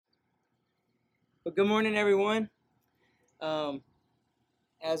But good morning, everyone.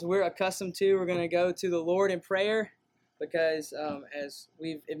 As we're accustomed to, we're going to go to the Lord in prayer because, as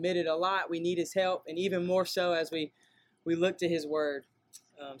we've admitted a lot, we need His help, and even more so as we look to His Word.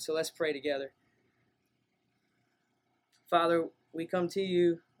 So let's pray together. Father, we come to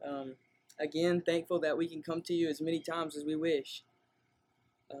you again, thankful that we can come to you as many times as we wish,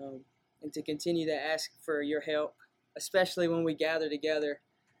 and to continue to ask for your help, especially when we gather together.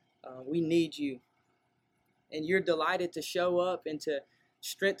 We need you. And you're delighted to show up and to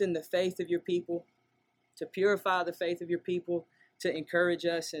strengthen the faith of your people, to purify the faith of your people, to encourage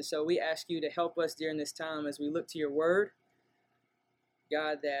us. And so we ask you to help us during this time as we look to your word,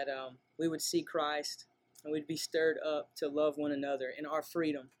 God, that we would see Christ and we'd be stirred up to love one another in our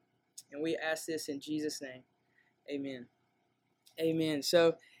freedom. And we ask this in Jesus' name. Amen. Amen.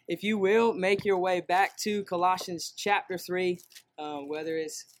 So if you will, make your way back to Colossians chapter 3, whether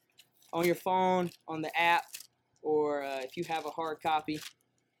it's on your phone, on the app, or if you have a hard copy.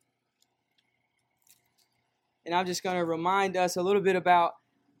 And I'm just going to remind us a little bit about,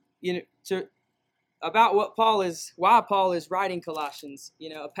 about why Paul is writing Colossians.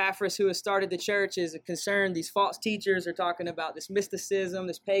 Epaphras, who has started the church, is concerned these false teachers are talking about this mysticism,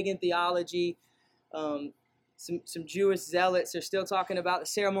 this pagan theology. Some Jewish zealots are still talking about the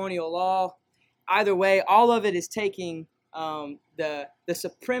ceremonial law. Either way, all of it is taking the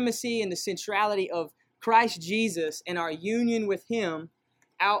supremacy and the centrality of Christ Jesus and our union with Him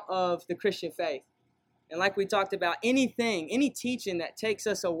out of the Christian faith. And like we talked about, any teaching that takes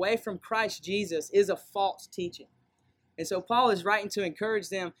us away from Christ Jesus is a false teaching. And so Paul is writing to encourage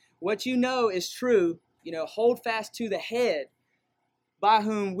them, what you know is true, hold fast to the head, by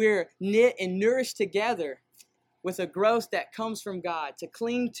whom we're knit and nourished together with a growth that comes from God, to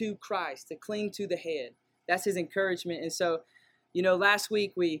cling to Christ, to cling to the head. That's his encouragement. And so, last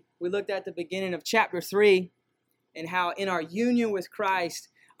week we looked at the beginning of chapter 3 and how in our union with Christ,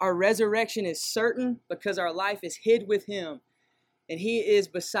 our resurrection is certain because our life is hid with Him and He is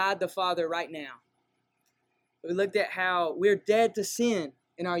beside the Father right now. We looked at how we're dead to sin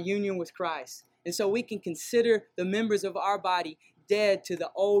in our union with Christ. And so we can consider the members of our body dead to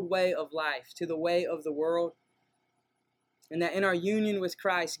the old way of life, to the way of the world. And that in our union with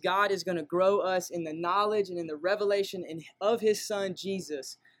Christ, God is going to grow us in the knowledge and in the revelation of His Son,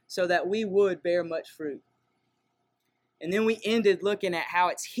 Jesus, so that we would bear much fruit. And then we ended looking at how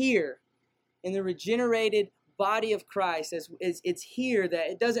it's here in the regenerated body of Christ. It's here that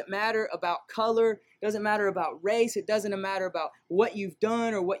it doesn't matter about color, it doesn't matter about race, it doesn't matter about what you've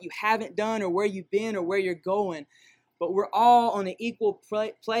done or what you haven't done or where you've been or where you're going. But we're all on an equal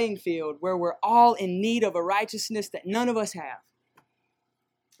playing field where we're all in need of a righteousness that none of us have.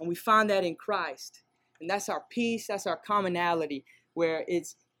 And we find that in Christ. And that's our peace, that's our commonality, where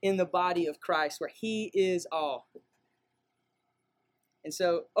it's in the body of Christ, where He is all. And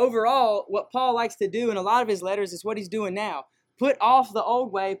so overall, what Paul likes to do in a lot of his letters is what he's doing now. Put off the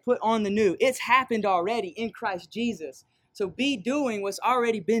old way, put on the new. It's happened already in Christ Jesus. So be doing what's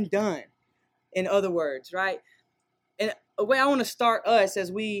already been done, in other words, right? And a way I want to start us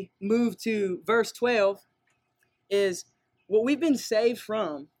as we move to verse 12 is what we've been saved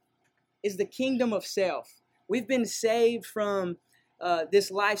from is the kingdom of self. We've been saved from this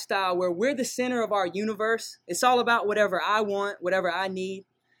lifestyle where we're the center of our universe. It's all about whatever I want, whatever I need.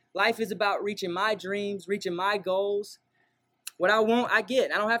 Life is about reaching my dreams, reaching my goals. What I want, I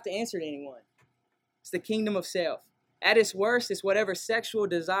get. I don't have to answer to anyone. It's the kingdom of self. At its worst, it's whatever sexual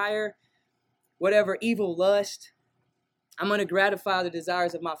desire, whatever evil lust. I'm going to gratify the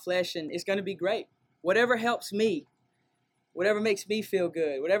desires of my flesh, and it's going to be great. Whatever helps me, whatever makes me feel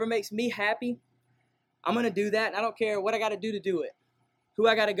good, whatever makes me happy, I'm going to do that, and I don't care what I got to do it. Who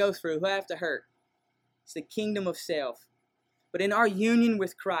I got to go through, who I have to hurt. It's the kingdom of self. But in our union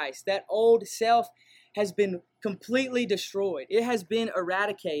with Christ, that old self has been completely destroyed. It has been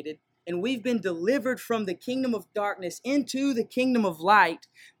eradicated, and we've been delivered from the kingdom of darkness into the kingdom of light,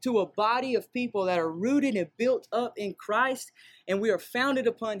 to a body of people that are rooted and built up in Christ, and we are founded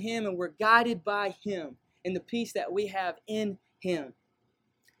upon Him, and we're guided by Him in the peace that we have in Him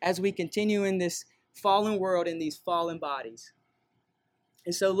as we continue in this fallen world in these fallen bodies.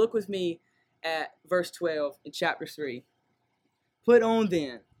 And so look with me at verse 12 in chapter 3. Put on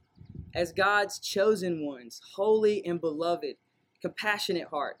then, as God's chosen ones, holy and beloved, compassionate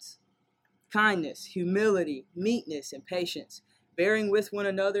hearts, kindness, humility, meekness, and patience, bearing with one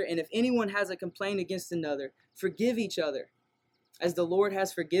another, and if anyone has a complaint against another, forgive each other. As the Lord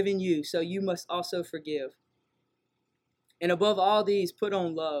has forgiven you, so you must also forgive. And above all these, put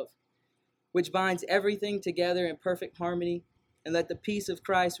on love, which binds everything together in perfect harmony. and let the peace of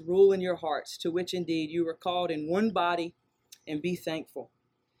Christ rule in your hearts, to which indeed you were called in one body, and be thankful.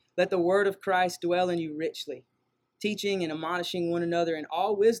 Let the word of Christ dwell in you richly, teaching and admonishing one another in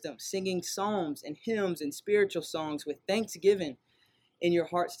all wisdom, singing psalms and hymns and spiritual songs with thanksgiving in your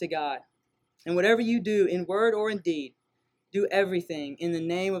hearts to God. And whatever you do in word or in deed, do everything in the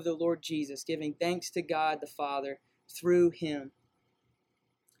name of the Lord Jesus, giving thanks to God the Father through him.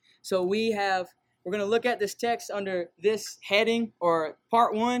 So we're going to look at this text under this heading, or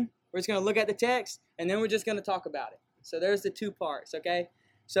part one. We're just going to look at the text, and then we're just going to talk about it. So there's the two parts, okay?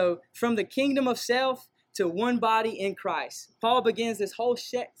 So from the kingdom of self to one body in Christ. Paul begins this whole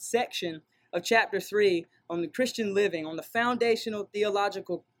section of chapter 3 on the Christian living, on the foundational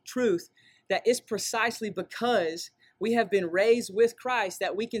theological truth that is precisely because we have been raised with Christ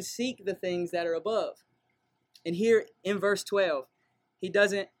that we can seek the things that are above. And here in verse 12, he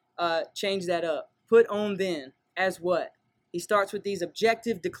doesn't change that up. Put on then as what? He starts with these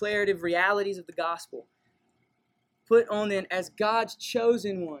objective, declarative realities of the gospel. Put on then as God's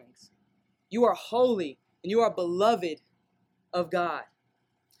chosen ones. You are holy and you are beloved of God.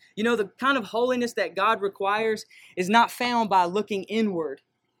 You know, the kind of holiness that God requires is not found by looking inward.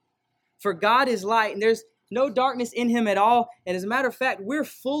 For God is light and there's no darkness in him at all. And as a matter of fact, we're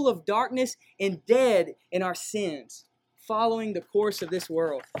full of darkness and dead in our sins, following the course of this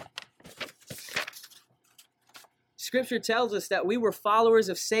world. Scripture tells us that we were followers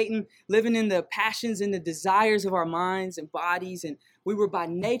of Satan, living in the passions and the desires of our minds and bodies, and we were by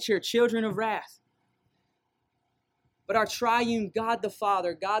nature children of wrath. But our triune God the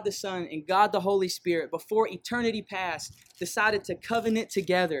Father, God the Son, and God the Holy Spirit, before eternity past, decided to covenant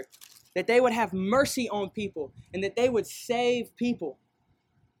together that they would have mercy on people and that they would save people.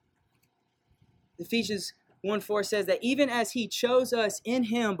 Ephesians 1:4 says that even as he chose us in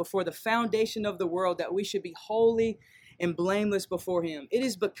him before the foundation of the world, that we should be holy and blameless before him. It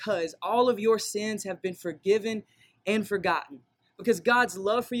is because all of your sins have been forgiven and forgotten. Because God's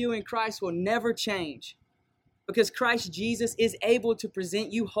love for you in Christ will never change. Because Christ Jesus is able to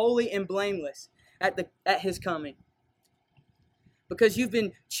present you holy and blameless at his coming. Because you've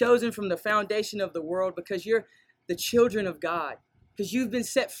been chosen from the foundation of the world, because you're the children of God, because you've been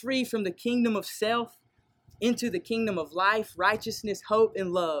set free from the kingdom of self into the kingdom of life, righteousness, hope,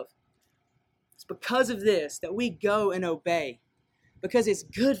 and love. It's because of this that we go and obey, because it's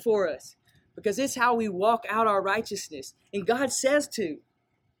good for us, because it's how we walk out our righteousness. And God says to.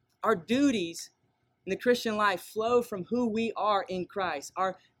 Our duties in the Christian life flow from who we are in Christ.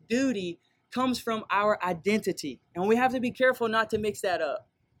 Our duty comes from our identity. And we have to be careful not to mix that up.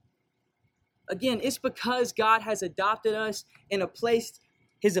 Again, it's because God has adopted us and placed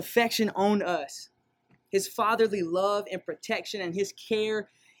his affection on us. His fatherly love and protection and his care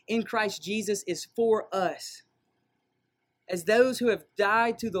in Christ Jesus is for us. As those who have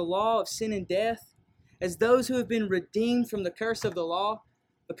died to the law of sin and death, as those who have been redeemed from the curse of the law,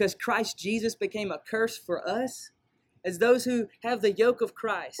 because Christ Jesus became a curse for us, as those who have the yoke of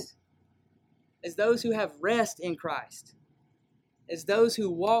Christ, as those who have rest in Christ, as those who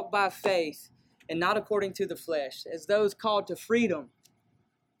walk by faith and not according to the flesh, as those called to freedom,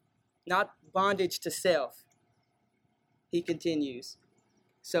 not bondage to self. He continues.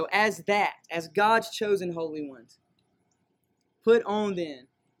 So as God's chosen holy ones, put on then,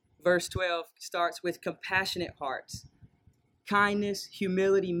 verse 12 starts with compassionate hearts, kindness,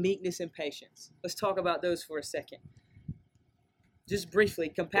 humility, meekness, and patience. Let's talk about those for a second. Just briefly,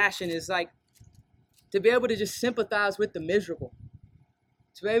 compassion is like to be able to just sympathize with the miserable.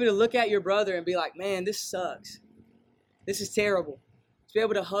 To be able to look at your brother and be like, man, this sucks. This is terrible. To be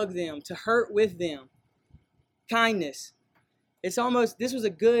able to hug them, to hurt with them. Kindness. This was a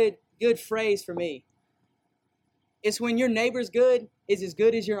good phrase for me. It's when your neighbor's good is as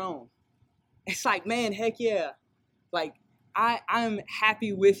good as your own. It's like, man, heck yeah. Like, I'm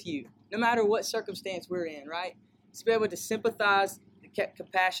happy with you, no matter what circumstance we're in, right? To be able to sympathize,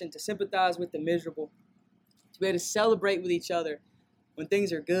 compassion, to sympathize with the miserable. To be able to celebrate with each other when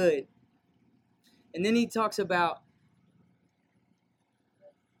things are good. And then he talks about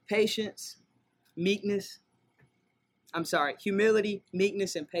humility,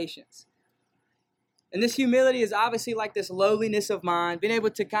 meekness, and patience. And this humility is obviously like this lowliness of mind, being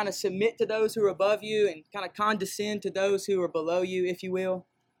able to kind of submit to those who are above you and kind of condescend to those who are below you, if you will,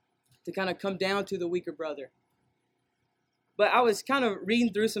 to kind of come down to the weaker brother. But I was kind of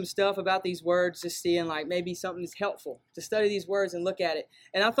reading through some stuff about these words, just seeing like maybe something is helpful to study these words and look at it.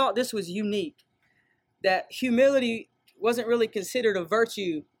 And I thought this was unique, that humility wasn't really considered a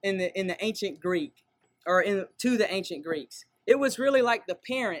virtue in the ancient Greek, or to the ancient Greeks. It was really like the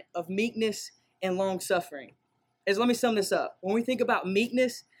parent of meekness and long suffering. let me sum this up. When we think about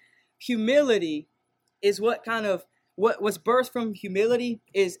meekness, humility is what's birthed from humility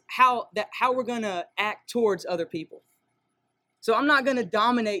is how we're going to act towards other people. So I'm not going to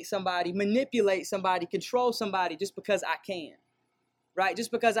dominate somebody, manipulate somebody, control somebody just because I can, right?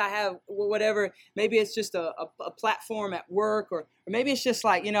 Just because I have whatever, maybe it's just a platform at work, or maybe it's just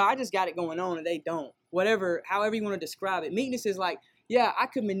like, I just got it going on and they don't. Whatever, however you want to describe it. Meekness is like, yeah, I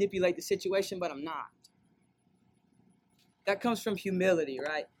could manipulate the situation, but I'm not. That comes from humility,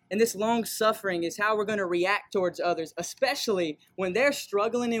 right? And this long suffering is how we're going to react towards others, especially when they're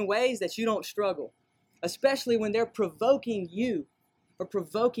struggling in ways that you don't struggle. Especially when they're provoking you or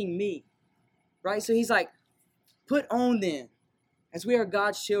provoking me, right? So he's like, put on then, as we are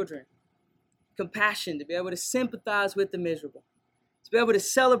God's children, compassion, to be able to sympathize with the miserable, to be able to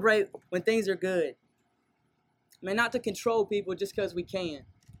celebrate when things are good. Not to control people just because we can.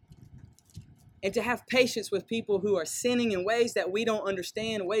 And to have patience with people who are sinning in ways that we don't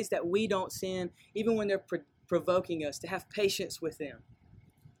understand, ways that we don't sin, even when they're provoking us, to have patience with them.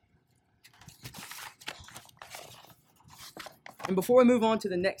 And before we move on to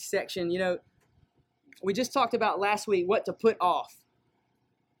the next section, we just talked about last week what to put off.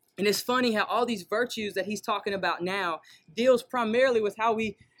 And it's funny how all these virtues that he's talking about now deals primarily with how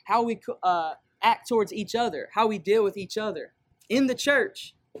we act towards each other, how we deal with each other in the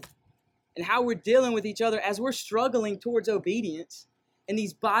church, and how we're dealing with each other as we're struggling towards obedience in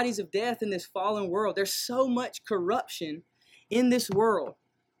these bodies of death in this fallen world. There's so much corruption in this world.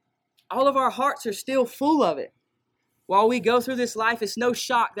 All of our hearts are still full of it. While we go through this life, it's no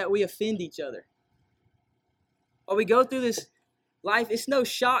shock that we offend each other. While we go through this life, it's no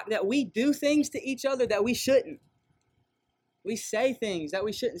shock that we do things to each other that we shouldn't. We say things that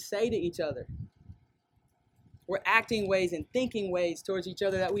we shouldn't say to each other. We're acting ways and thinking ways towards each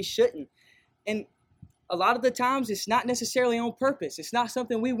other that we shouldn't. And a lot of the times, it's not necessarily on purpose. It's not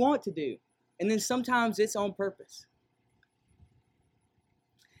something we want to do. And then sometimes it's on purpose.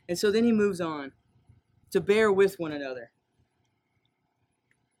 And so then he moves on to bear with one another.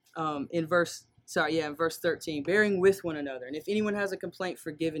 In verse 13, bearing with one another. And if anyone has a complaint,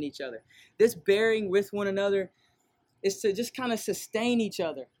 forgiving each other. This bearing with one another is to just kind of sustain each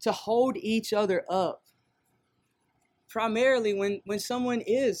other, to hold each other up. Primarily when someone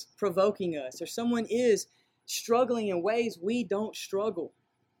is provoking us or someone is struggling in ways we don't struggle.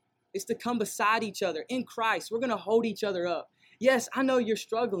 It's to come beside each other. In Christ, we're going to hold each other up. Yes, I know you're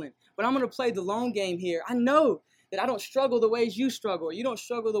struggling, but I'm going to play the long game here. I know that I don't struggle the ways you struggle, or you don't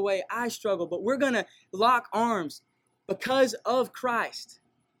struggle the way I struggle, but we're going to lock arms because of Christ.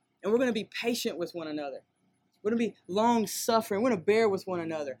 And we're going to be patient with one another. We're going to be long-suffering. We're going to bear with one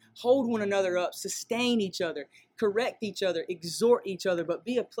another, hold one another up, sustain each other, correct each other, exhort each other, but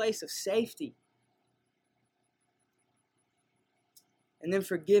be a place of safety. And then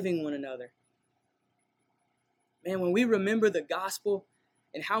forgiving one another. Man, when we remember the gospel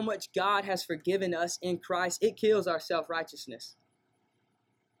and how much God has forgiven us in Christ, it kills our self-righteousness.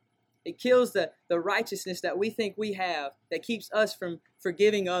 It kills the righteousness that we think we have that keeps us from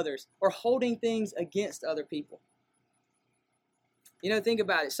forgiving others or holding things against other people. Think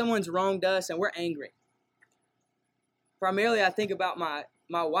about it. Someone's wronged us and we're angry. Primarily, I think about my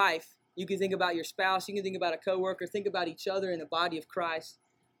wife. You can think about your spouse. You can think about a coworker. Think about each other in the body of Christ.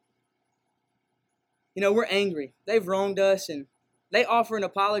 We're angry. They've wronged us and they offer an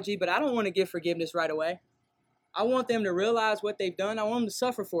apology, but I don't want to give forgiveness right away. I want them to realize what they've done. I want them to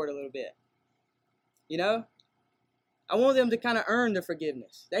suffer for it a little bit. I want them to kind of earn the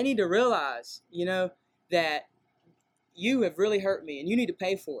forgiveness. They need to realize, that you have really hurt me and you need to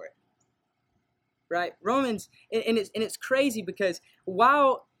pay for it. Right? Romans, and it's crazy because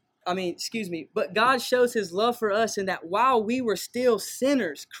but God shows his love for us in that while we were still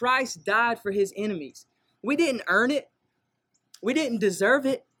sinners, Christ died for his enemies. We didn't earn it. We didn't deserve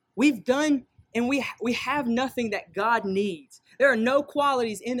it. We've done, and we have nothing that God needs. There are no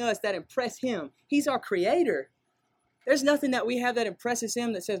qualities in us that impress him. He's our creator. There's nothing that we have that impresses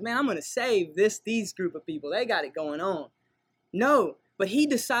him that says, man, I'm going to save these group of people. They got it going on. No, but he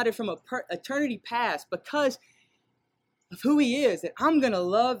decided from eternity past, because of who he is, that I'm going to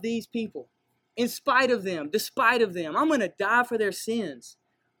love these people in spite of them, despite of them. I'm going to die for their sins.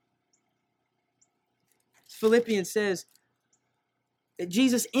 Philippians says that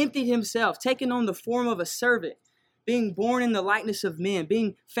Jesus emptied himself, taking on the form of a servant, being born in the likeness of men,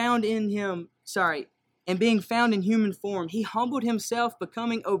 being found in human form. He humbled himself,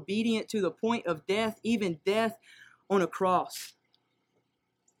 becoming obedient to the point of death, even death on a cross.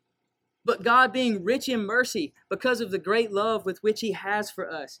 But God, being rich in mercy, because of the great love with which he has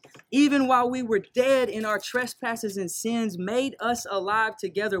for us, even while we were dead in our trespasses and sins, made us alive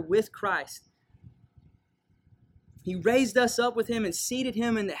together with Christ. He raised us up with him and seated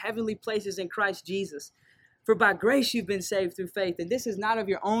him in the heavenly places in Christ Jesus. For by grace you've been saved through faith. And this is not of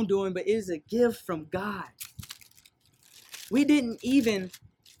your own doing, but it is a gift from God. We didn't even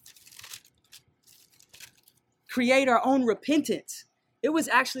create our own repentance. It was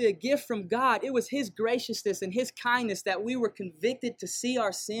actually a gift from God. It was his graciousness and his kindness that we were convicted to see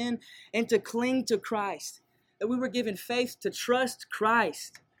our sin and to cling to Christ. That we were given faith to trust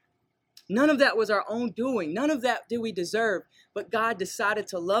Christ. None of that was our own doing. None of that did we deserve. But God decided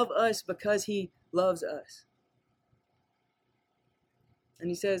to love us because he loves us. And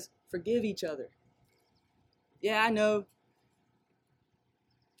he says, forgive each other. Yeah, I know.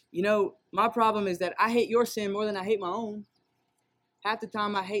 You know, my problem is that I hate your sin more than I hate my own. Half the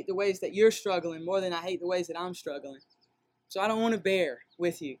time I hate the ways that you're struggling more than I hate the ways that I'm struggling. So I don't want to bear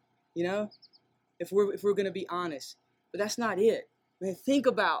with you, you know, if we're going to be honest. But that's not it. Man, think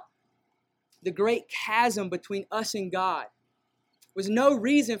about the great chasm between us and God. There was no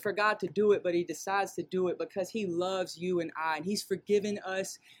reason for God to do it, but he decides to do it because he loves you and I. And he's forgiven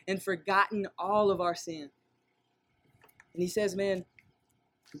us and forgotten all of our sin. And he says, man,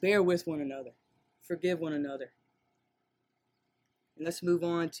 bear with one another. Forgive one another. And let's move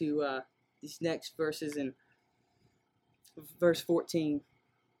on to these next verses in verse 14.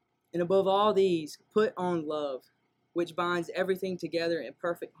 And above all these, put on love, which binds everything together in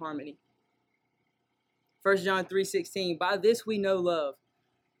perfect harmony. 1 John 3:16, by this we know love,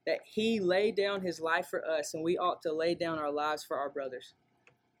 that he laid down his life for us, and we ought to lay down our lives for our brothers.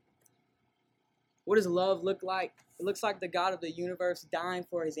 What does love look like? It looks like the God of the universe dying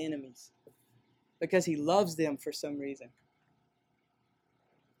for his enemies because he loves them for some reason.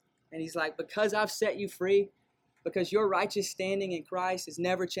 And he's like, because I've set you free, because your righteous standing in Christ is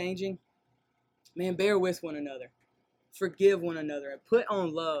never changing, man, bear with one another. Forgive one another and put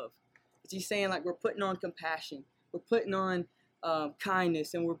on love. He's saying like we're putting on compassion. We're putting on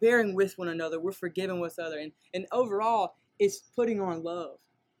kindness, and we're bearing with one another. We're forgiving with other. And overall, it's putting on love,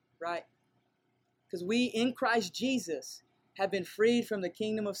 right? Because we, in Christ Jesus, have been freed from the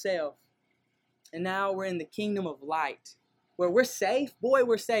kingdom of self. And now we're in the kingdom of light. Where we're safe, boy,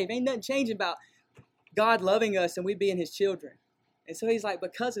 we're safe. Ain't nothing changing about God loving us and we being his children. And so he's like,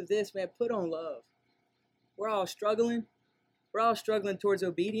 because of this, man, put on love. We're all struggling. We're all struggling towards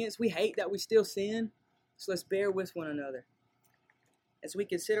obedience. We hate that we still sin. So let's bear with one another. As we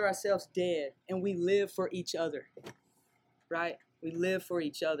consider ourselves dead and we live for each other. Right? We live for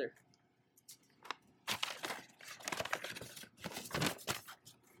each other.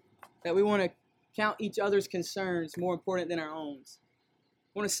 That we want to count each other's concerns more important than our own.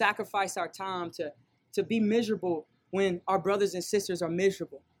 We want to sacrifice our time to be miserable when our brothers and sisters are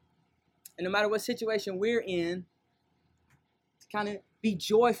miserable. And no matter what situation we're in, to kind of be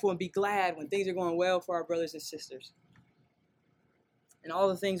joyful and be glad when things are going well for our brothers and sisters. And all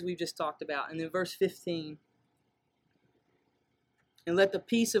the things we've just talked about. And then verse 15. And let the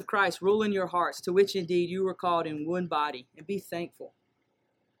peace of Christ rule in your hearts, to which indeed you were called in one body, and be thankful.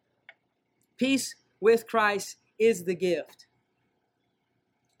 Peace with Christ is the gift.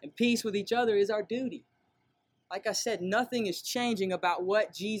 And peace with each other is our duty. Like I said, nothing is changing about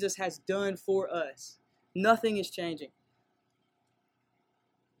what Jesus has done for us. Nothing is changing.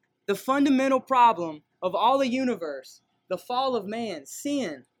 The fundamental problem of all the universe, the fall of man,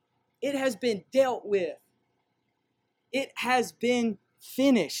 sin, it has been dealt with. It has been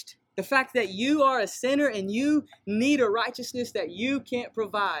finished. The fact that you are a sinner and you need a righteousness that you can't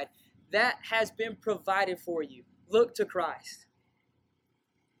provide, that has been provided for you. Look to Christ.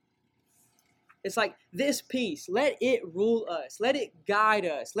 It's like this peace, let it rule us. Let it guide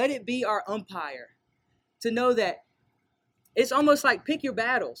us. Let it be our umpire. To know that it's almost like pick your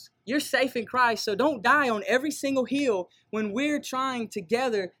battles. You're safe in Christ, so don't die on every single hill when we're trying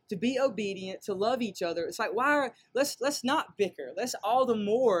together to be obedient, to love each other. It's like, let's not bicker. Let's all the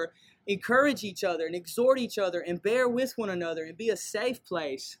more encourage each other and exhort each other and bear with one another and be a safe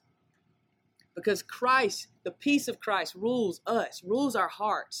place. Because Christ, the peace of Christ, rules us, rules our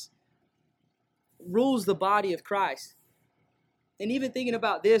hearts, rules the body of Christ. And even thinking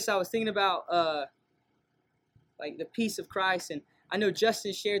about this, I was thinking about like the peace of Christ. And I know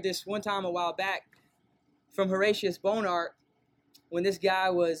Justin shared this one time a while back from Horatius Bonar when this guy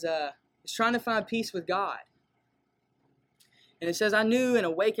was trying to find peace with God. And it says, I knew an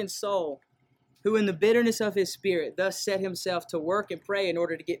awakened soul who in the bitterness of his spirit thus set himself to work and pray in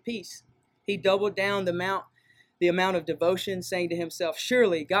order to get peace. He doubled down the Mount the amount of devotion, saying to himself,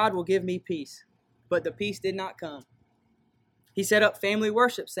 surely God will give me peace. But the peace did not come. He set up family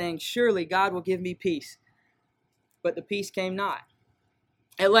worship, saying, surely God will give me peace. But the peace came not.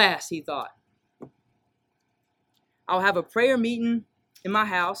 At last, he thought, I'll have a prayer meeting in my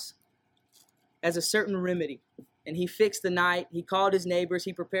house as a certain remedy. And he fixed the night. He called his neighbors.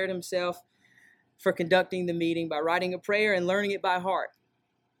 He prepared himself for conducting the meeting by writing a prayer and learning it by heart.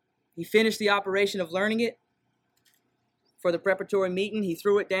 He finished the operation of learning it for the preparatory meeting. He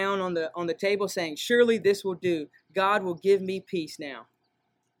threw it down on the table, saying, surely this will do. God will give me peace now.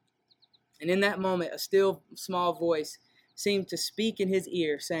 And in that moment, a still small voice seemed to speak in his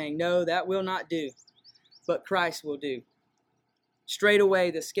ear, saying, no, that will not do, but Christ will do.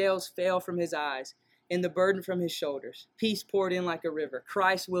 Straightway the scales fell from his eyes, and the burden from his shoulders. Peace poured in like a river.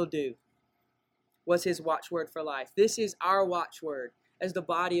 Christ will do was his watchword for life. This is our watchword as the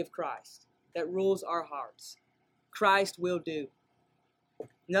body of Christ that rules our hearts. Christ will do.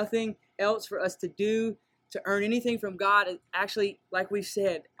 Nothing else for us to do to earn anything from God. Actually, like we've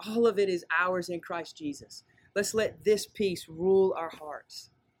said, all of it is ours in Christ Jesus. Let's let this peace rule our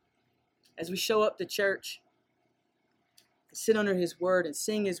hearts. As we show up to church, sit under his word and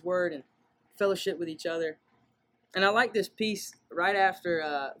sing his word and fellowship with each other. And I like this piece right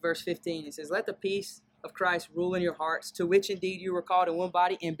after verse 15. It says, let the peace of Christ rule in your hearts, to which indeed you were called in one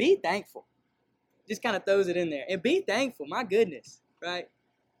body, and be thankful. Just kind of throws it in there. And be thankful. My goodness, right?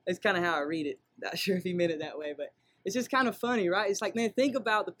 That's kind of how I read it. Not sure if he meant it that way, but it's just kind of funny, right? It's like, man, think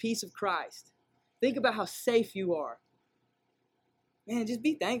about the peace of Christ. Think about how safe you are. Man, just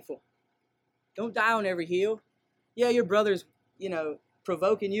be thankful. Don't die on every heel. Yeah, your brother's,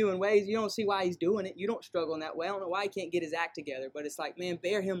 provoking you in ways you don't see why he's doing it. You don't struggle in that way. I don't know why he can't get his act together, but it's like, man,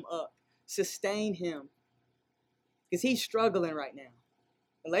 bear him up. Sustain him. Because he's struggling right now.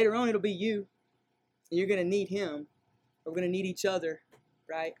 And later on, it'll be you. And you're going to need him. We're going to need each other,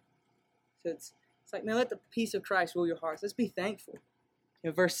 right? So it's like, man, let the peace of Christ rule your hearts. Let's be thankful.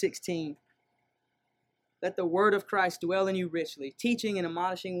 In verse 16, let the word of Christ dwell in you richly, teaching and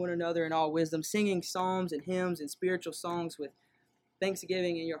admonishing one another in all wisdom, singing psalms and hymns and spiritual songs with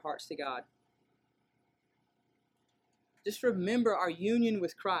thanksgiving in your hearts to God. Just remember our union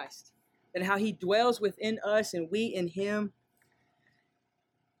with Christ and how he dwells within us and we in him.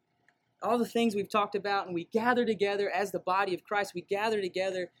 All the things we've talked about, and we gather together as the body of Christ. We gather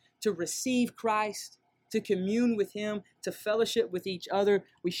together to receive Christ, to commune with him, to fellowship with each other.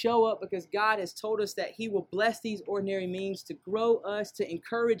 We show up because God has told us that he will bless these ordinary means to grow us, to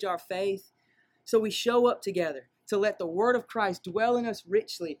encourage our faith. So we show up together to let the word of Christ dwell in us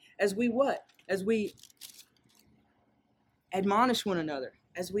richly as we what? As we admonish one another,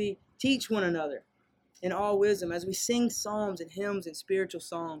 as we teach one another in all wisdom, as we sing psalms and hymns and spiritual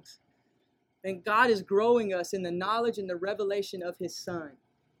songs. And God is growing us in the knowledge and the revelation of his Son.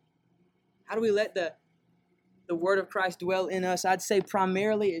 How do we let the word of Christ dwell in us? I'd say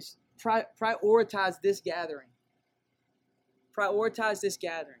primarily is prioritize this gathering. Prioritize this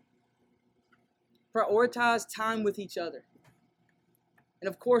gathering. Prioritize time with each other. And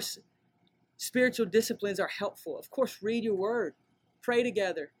of course, spiritual disciplines are helpful. Of course, read your word. Pray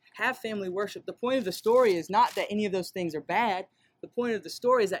together. Have family worship. The point of the story is not that any of those things are bad. The point of the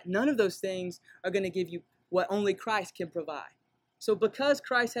story is that none of those things are going to give you what only Christ can provide. So because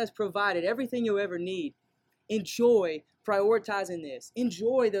Christ has provided everything you'll ever need, enjoy prioritizing this.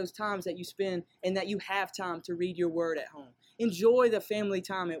 Enjoy those times that you spend and that you have time to read your word at home. Enjoy the family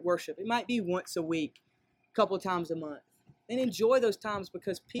time at worship. It might be once a week, a couple times a month. And enjoy those times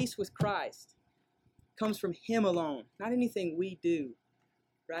because peace with Christ comes from him alone, not anything we do,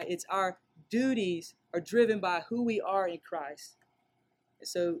 right? It's our duties are driven by who we are in Christ. And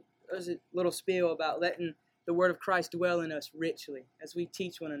so there's a little spiel about letting the word of Christ dwell in us richly as we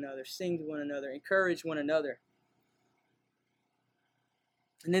teach one another, sing to one another, encourage one another.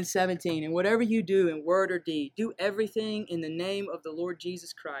 And then 17, and whatever you do in word or deed, do everything in the name of the Lord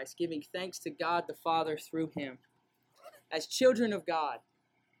Jesus Christ, giving thanks to God the Father through him. As children of God,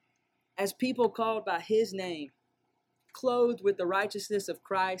 as people called by his name, clothed with the righteousness of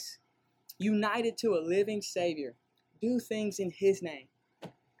Christ, united to a living Savior, do things in his name.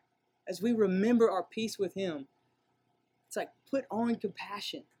 As we remember our peace with him, it's like put on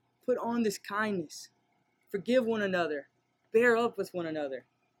compassion, put on this kindness, forgive one another, bear up with one another.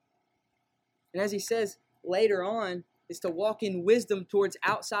 And as he says later on, is to walk in wisdom towards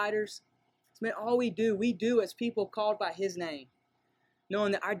outsiders. It's meant all we do as people called by his name,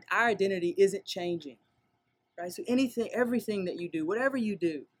 knowing that our identity isn't changing. Right? So everything that you do, whatever you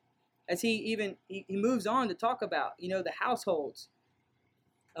do, as he moves on to talk about, the households.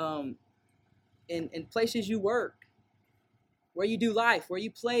 in places you work, where you do life, where you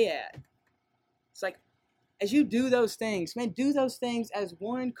play at. It's like, as you do those things, man, do those things as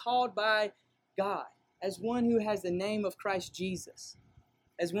one called by God, as one who has the name of Christ Jesus,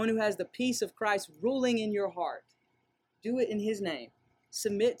 as one who has the peace of Christ ruling in your heart. Do it in his name.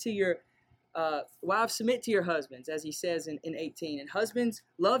 Submit to your wives, submit to your husbands, as he says in 18. And husbands,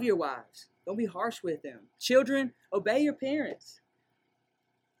 love your wives. Don't be harsh with them. Children, obey your parents.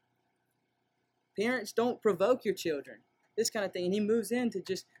 Parents, don't provoke your children. This kind of thing. And he moves into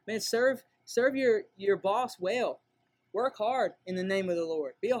just, man, serve your boss well. Work hard in the name of the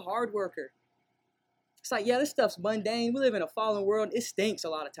Lord. Be a hard worker. It's like, yeah, this stuff's mundane. We live in a fallen world. It stinks a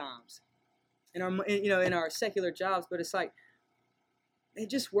lot of times in our secular jobs. But it's like, man,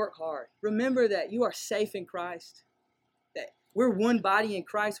 just work hard. Remember that you are safe in Christ. That we're one body in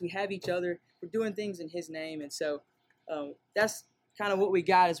Christ. We have each other. We're doing things in his name. And so that's kind of what we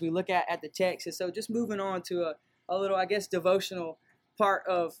got as we look at the text. And so just moving on to a little, I guess, devotional part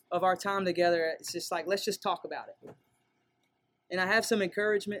of our time together. It's just like, let's just talk about it. And I have some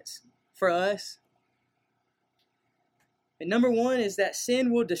encouragements for us. And number one is that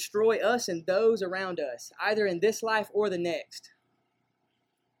sin will destroy us and those around us, either in this life or the next.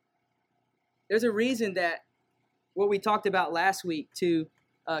 There's a reason that what we talked about last week, to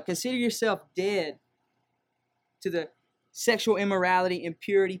consider yourself dead to the sexual immorality,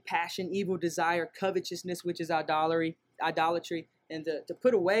 impurity, passion, evil desire, covetousness, which is idolatry, and to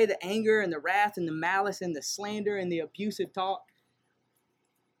put away the anger and the wrath and the malice and the slander and the abusive talk.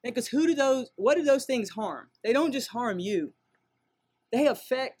 Because what do those things harm? They don't just harm you. They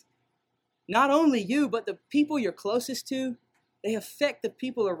affect not only you, but the people you're closest to. They affect the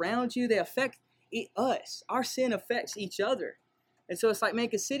people around you. They affect us. Our sin affects each other. And so it's like, man,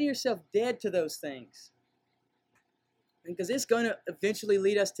 consider yourself dead to those things. Because it's going to eventually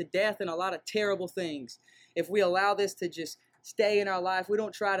lead us to death and a lot of terrible things. If we allow this to just stay in our life, we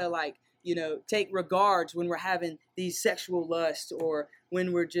don't try to take regards when we're having these sexual lusts, or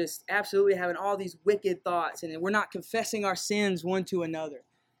when we're just absolutely having all these wicked thoughts, and we're not confessing our sins one to another.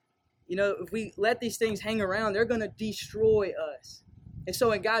 If we let these things hang around, they're going to destroy us. And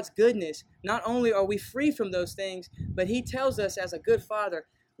so in God's goodness, not only are we free from those things, but he tells us as a good father,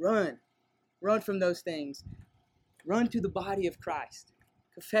 run from those things. Run to the body of Christ.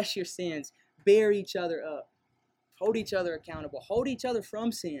 Confess your sins. Bear each other up. Hold each other accountable. Hold each other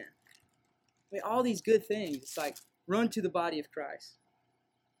from sin. I mean, all these good things. It's like, run to the body of Christ.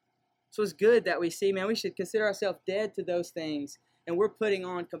 So it's good that we see, man, we should consider ourselves dead to those things, and we're putting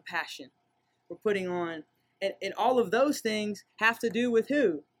on compassion. We're putting on, and all of those things have to do with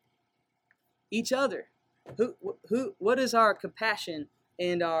who? Each other. What is our compassion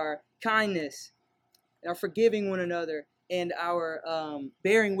and our kindness, and our forgiving one another, and our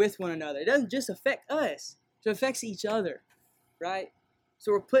bearing with one another? It doesn't just affect us. It affects each other, right?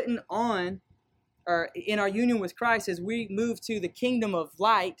 So we're putting on, or in our union with Christ, as we move to the kingdom of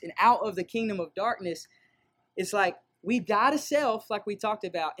light and out of the kingdom of darkness, it's like we die to self, like we talked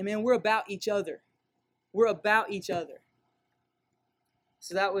about, and man, we're about each other. We're about each other.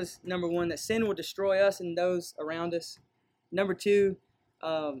 So that was number one, that sin will destroy us and those around us. Number two,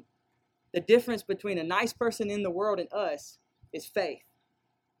 the difference between a nice person in the world and us is faith.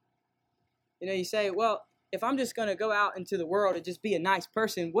 You say, well, if I'm just going to go out into the world and just be a nice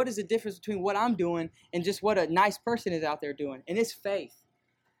person, what is the difference between what I'm doing and just what a nice person is out there doing? And it's faith.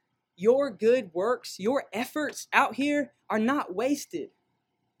 Your good works, your efforts out here are not wasted,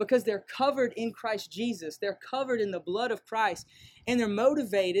 because they're covered in Christ Jesus. They're covered in the blood of Christ, and they're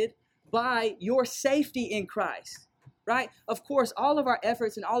motivated by your safety in Christ, right? Of course, all of our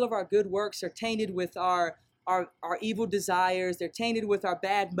efforts and all of our good works are tainted with our evil desires. They're tainted with our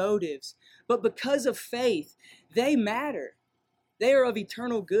bad motives. But because of faith, they matter. They are of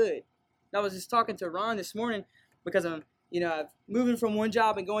eternal good. And I was just talking to Ron this morning, because I'm moving from one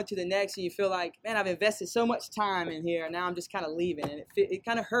job and going to the next, and you feel like, man, I've invested so much time in here, and now I'm just kind of leaving, and it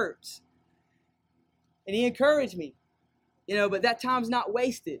kind of hurts. And he encouraged me, but that time's not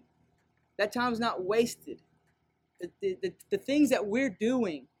wasted. That time's not wasted. The things that we're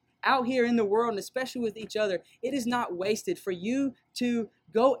doing out here in the world, and especially with each other, it is not wasted for you to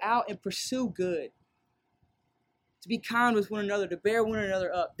go out and pursue good, to be kind with one another, to bear one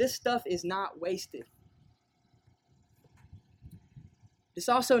another up. This stuff is not wasted. It's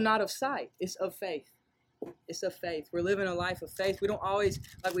also not of sight. It's of faith. It's of faith. We're living a life of faith. We don't always,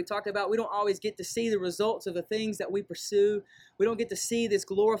 like we talked about, we don't always get to see the results of the things that we pursue. We don't get to see this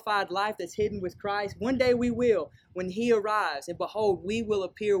glorified life that's hidden with Christ. One day we will, when he arrives, and behold, we will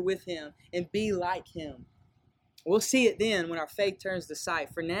appear with him and be like him. We'll see it then when our faith turns to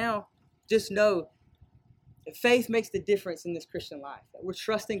sight. For now, just know that faith makes the difference in this Christian life. That we're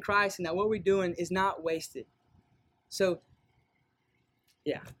trusting Christ and that what we're doing is not wasted. So,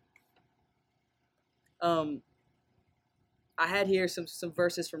 yeah. I had here some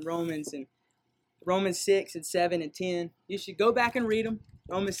verses from Romans, and Romans 6 and 7 and 10. You should go back and read them.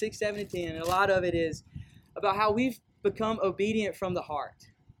 Romans 6, 7, and 10. And a lot of it is about how we've become obedient from the heart.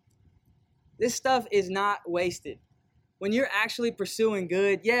 This stuff is not wasted. When you're actually pursuing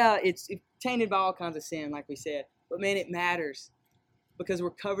good, yeah, it's tainted by all kinds of sin, like we said. But man, it matters because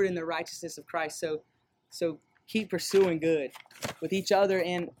we're covered in the righteousness of Christ. So keep pursuing good with each other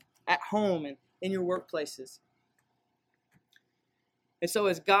and at home and in your workplaces. And so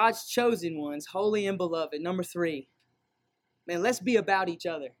as God's chosen ones, holy and beloved, number 3, man, let's be about each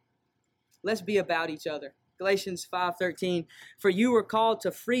other. Let's be about each other. Galatians 5:13, for you were called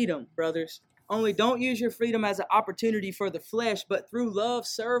to freedom, brothers. Only don't use your freedom as an opportunity for the flesh, but through love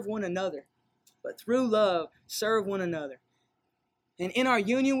serve one another. But through love serve one another. And in our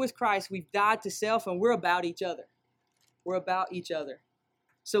union with Christ, we've died to self and we're about each other. We're about each other.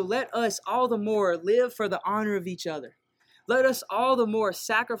 So let us all the more live for the honor of each other. Let us all the more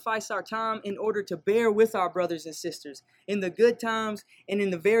sacrifice our time in order to bear with our brothers and sisters in the good times and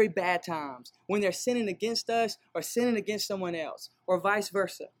in the very bad times, when they're sinning against us or sinning against someone else, or vice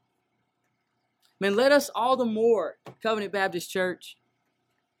versa. Man, let us all the more, Covenant Baptist Church,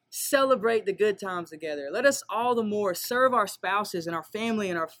 celebrate the good times together. Let us all the more serve our spouses and our family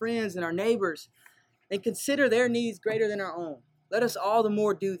and our friends and our neighbors and consider their needs greater than our own. Let us all the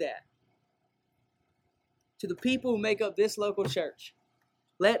more do that. To the people who make up this local church,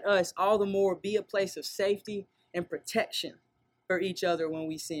 let us all the more be a place of safety and protection for each other when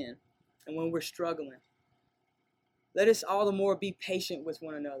we sin and when we're struggling. Let us all the more be patient with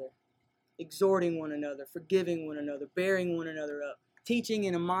one another, exhorting one another, forgiving one another, bearing one another up, teaching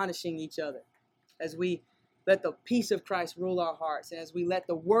and admonishing each other as we let the peace of Christ rule our hearts and as we let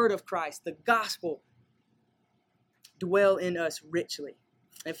the word of Christ, the gospel, dwell in us richly.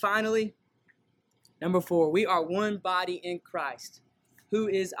 And finally, number 4, we are one body in Christ, who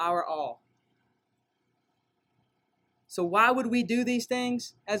is our all. So why would we do these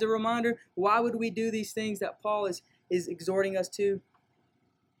things? As a reminder, why would we do these things that Paul is exhorting us to?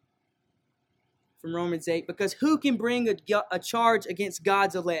 From Romans 8, because who can bring a charge against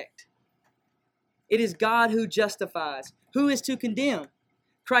God's elect? It is God who justifies. Who is to condemn?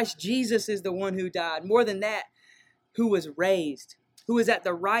 Christ Jesus is the one who died. More than that, who was raised, who is at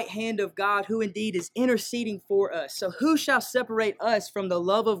the right hand of God, who indeed is interceding for us. So who shall separate us from the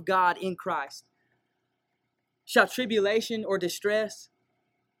love of God in Christ? Shall tribulation or distress,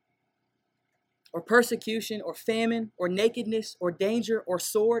 or persecution, or famine, or nakedness, or danger, or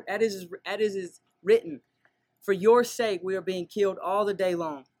sword? That is written, for your sake we are being killed all the day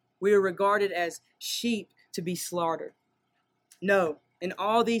long. We are regarded as sheep to be slaughtered. No, in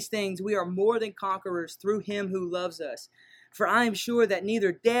all these things we are more than conquerors through him who loves us. For I am sure that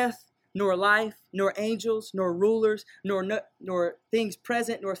neither death, nor life, nor angels, nor rulers, nor things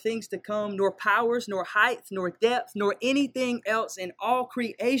present, nor things to come, nor powers, nor height, nor depth, nor anything else in all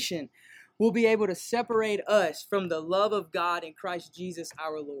creation will be able to separate us from the love of God in Christ Jesus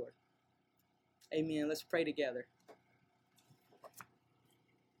our Lord. Amen. Let's pray together.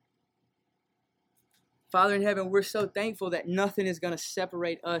 Father in heaven, we're so thankful that nothing is going to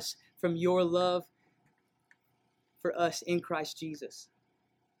separate us from your love for us in Christ Jesus.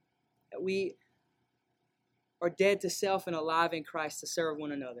 That we are dead to self and alive in Christ to serve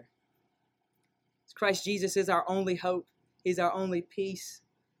one another. Christ Jesus is our only hope. He's our only peace.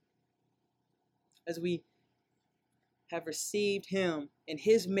 As we have received him and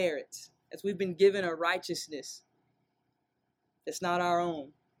his merits, as we've been given a righteousness that's not our own.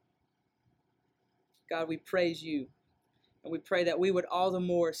 God, we praise you. And we pray that we would all the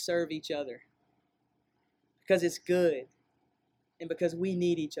more serve each other. Because it's good. And because we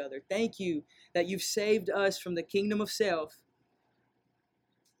need each other. Thank you that you've saved us from the kingdom of self.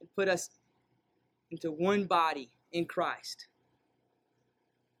 And put us into one body in Christ.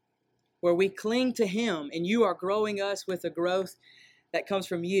 Where we cling to him. And you are growing us with a growth that comes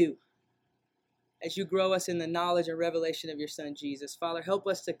from you. As you grow us in the knowledge and revelation of your Son, Jesus. Father, help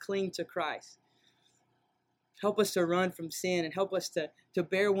us to cling to Christ. Help us to run from sin and help us to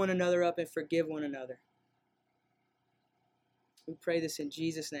bear one another up and forgive one another. We pray this in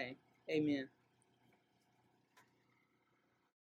Jesus' name. Amen.